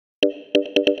喂，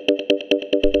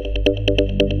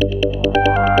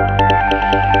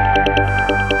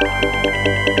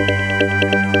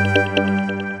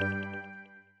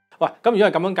咁如果係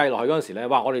咁樣計落去嗰陣時咧，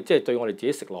哇！我哋即係對我哋自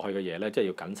己食落去嘅嘢咧，即係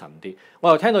要謹慎啲。我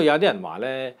又聽到有啲人話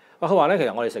咧，佢話咧其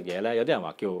實我哋食嘢咧，有啲人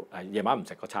話叫夜晚唔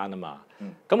食嗰餐啊嘛。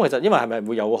咁其實因為係咪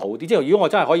會有好啲？即係如果我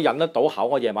真係可以忍得到口，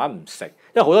我夜晚唔食，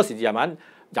因為好多時夜晚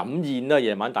飲宴啦，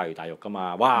夜晚大魚大肉噶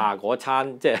嘛。哇！嗰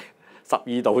餐即係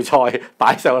12道菜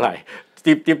擺上嚟，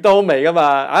碟碟都好味噶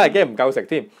嘛，硬係驚唔夠食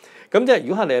添。咁即係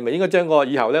如果係你係咪應該將個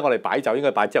以後咧，我哋擺酒應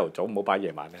該擺朝頭早，唔好擺夜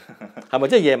晚咧？係咪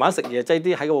即係夜晚食嘢擠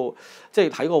啲喺個即係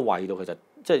喺個胃度，其實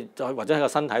即係或者喺個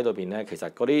身體度邊咧，其實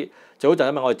嗰啲最好就係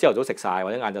因為我哋朝頭早食晒或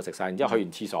者晏晝食晒，然之後去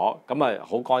完廁所咁啊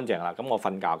好乾淨啦，咁我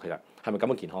瞓覺其實係咪咁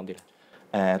樣健康啲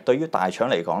咧？對於大腸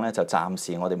嚟講咧，就暫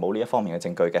時我哋冇呢一方面嘅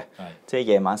證據嘅，即係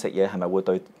夜晚食嘢係咪會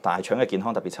對大腸嘅健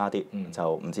康特別差啲，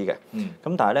就唔知嘅。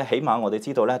咁但係咧，起碼我哋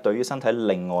知道咧，對於身體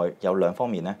另外有2方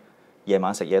面咧。夜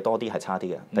晚食嘢多啲係差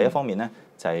啲嘅。第一方面咧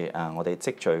就係我哋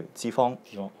積聚脂肪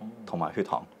同埋血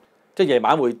糖，即係夜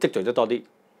晚會積聚得多啲，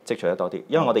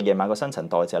因為我哋夜晚個新陳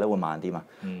代謝咧會慢啲嘛。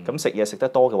咁食嘢食得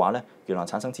多嘅話咧，原來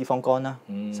產生脂肪肝啦，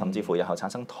甚至乎日後產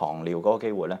生糖尿嗰個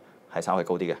機會咧係稍微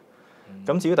高啲嘅。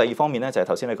咁至於第2方面咧，就係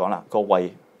頭先你講啦，個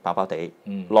胃飽飽地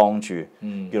晾住，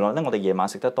原來咧我哋夜晚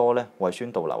食得多咧，胃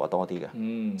酸倒流啊多啲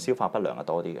嘅，消化不良啊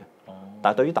多啲嘅。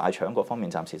但係對於大腸嗰方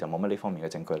面，暫時就冇乜呢方面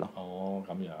嘅證據咯。哦，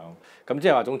咁樣，咁即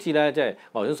係話總之咧，即係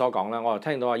我頭先所講啦，我又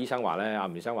聽到阿醫生話咧，阿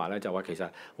吳醫生話咧，就話其實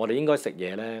我哋應該食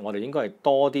嘢咧，我哋應該係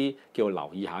多啲叫留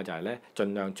意下，就係咧，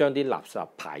盡量將啲垃圾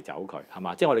排走佢，係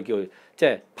嘛？即係我哋叫即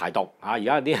係排毒嚇。而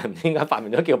家有啲人唔知點解發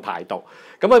明咗叫排毒，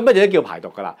咁啊乜嘢都叫排毒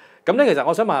㗎啦。咁咧其實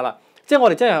我想問下啦。即係我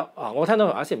哋真係我聽到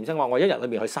阿吳醫生話，我一日裏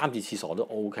面去3次廁所都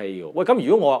OK 嘅。喂，咁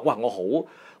如果我話我好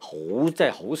即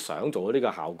係好想做到呢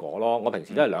個效果咯，我平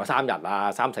時都係2-3日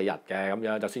啊，3-4日嘅咁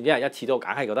樣，就算一日1次都硬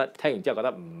係覺得聽完之後覺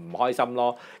得唔開心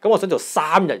咯。咁我想做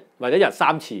3日或者1日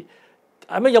3次，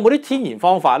係咪有冇啲天然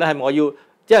方法咧？係咪我要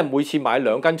即係每次買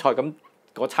2斤菜咁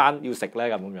嗰餐要食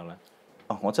咧咁樣咧？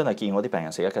我真係見我啲病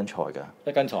人食1斤菜㗎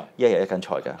，1斤菜，一日1斤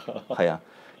菜㗎，係啊。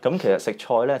咁其實食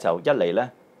菜咧就一嚟咧。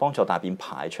幫助大便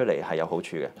排出嚟係有好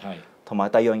處嘅，同埋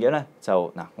第2樣嘢咧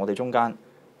就嗱，我哋中間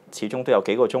始終都有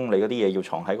幾個鐘，你嗰啲嘢要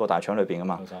藏喺個大腸裏邊噶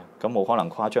嘛，咁冇可能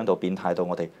誇張到變態到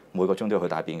我哋每個鐘都要去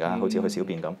大便㗎，好似去小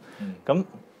便咁。咁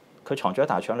佢藏咗喺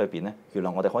大腸裏邊咧，原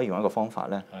來我哋可以用一個方法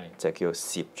咧，就叫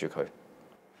攝住佢。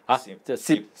即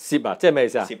係攝啊！即係咩意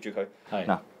思啊？攝住佢。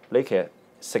嗱，你其實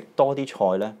食多啲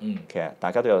菜咧，其實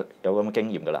大家都有咁嘅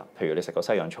經驗㗎啦。譬如你食過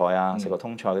西洋菜啊，食過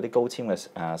通菜嗰啲高纖嘅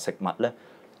食物咧，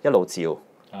一路嚼。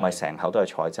咪成口都係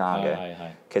菜渣嘅，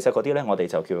其實嗰啲咧我哋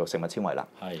就叫做食物纖維啦。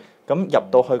咁入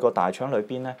到去個大腸裏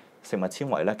邊咧，食物纖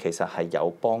維咧其實係有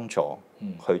幫助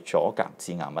去阻隔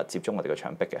致癌物接觸我哋嘅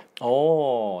腸壁嘅。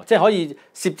哦，即係可以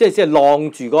攝，即係晾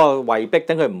住嗰個胃壁，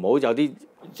等佢唔好有啲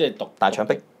即係毒大腸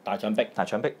壁。大腸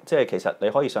壁，即係其實你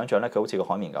可以想象咧，佢好似個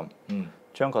海綿咁，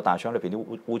將個大腸裏邊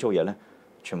啲污糟嘢咧，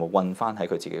全部運翻喺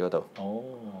佢自己嗰度。哦，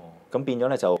咁變咗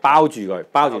咧就包住佢，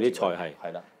包住啲菜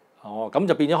係啦。哦，咁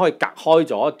就變咗可以隔開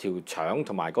咗條腸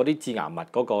同埋嗰啲致癌物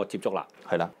嗰個接觸啦。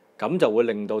係啦，咁就會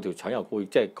令到條腸又會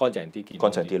即係乾淨啲、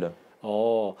乾淨啲啦。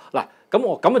哦，嗱，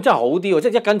咁啊真係好啲喎，即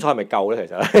係1斤菜咪夠咧？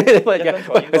其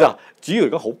實，其實主要如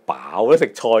果好飽咧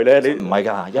食菜咧，你唔係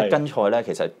㗎，1斤菜咧，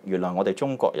其實原來我哋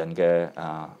中國人嘅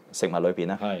食物裏邊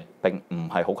咧，並唔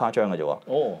係好誇張嘅啫喎。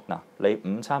哦，嗱，你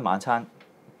午餐晚餐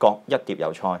各1碟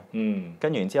油菜，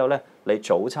跟完之後咧，你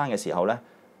早餐嘅時候咧。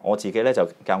我自己咧就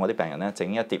教我啲病人咧整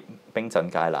1碟冰鎮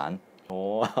芥蘭。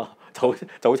哦，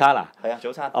早餐啊？係啊，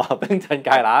早餐。哦，冰鎮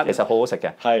芥蘭。其實好好食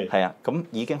嘅。係啊，咁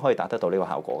已經可以達得到呢個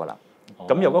效果㗎啦。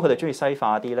咁如果佢哋中意西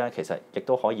化啲咧，其實亦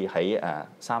都可以喺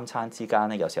3餐之間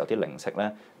咧，有時候有啲零食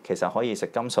咧，其實可以食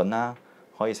甘筍啦，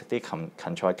可以食啲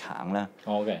芹菜梗啦。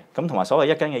OK。咁同埋所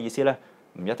謂1斤嘅意思咧，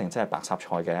唔一定真係白霎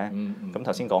菜嘅。咁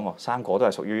頭先講過，生果都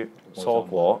係屬於蔬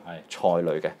果菜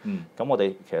類嘅。咁我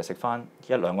哋其實食翻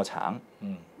1-2個橙。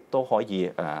都可以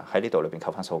喺呢度裏邊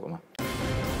扣翻數噶嘛。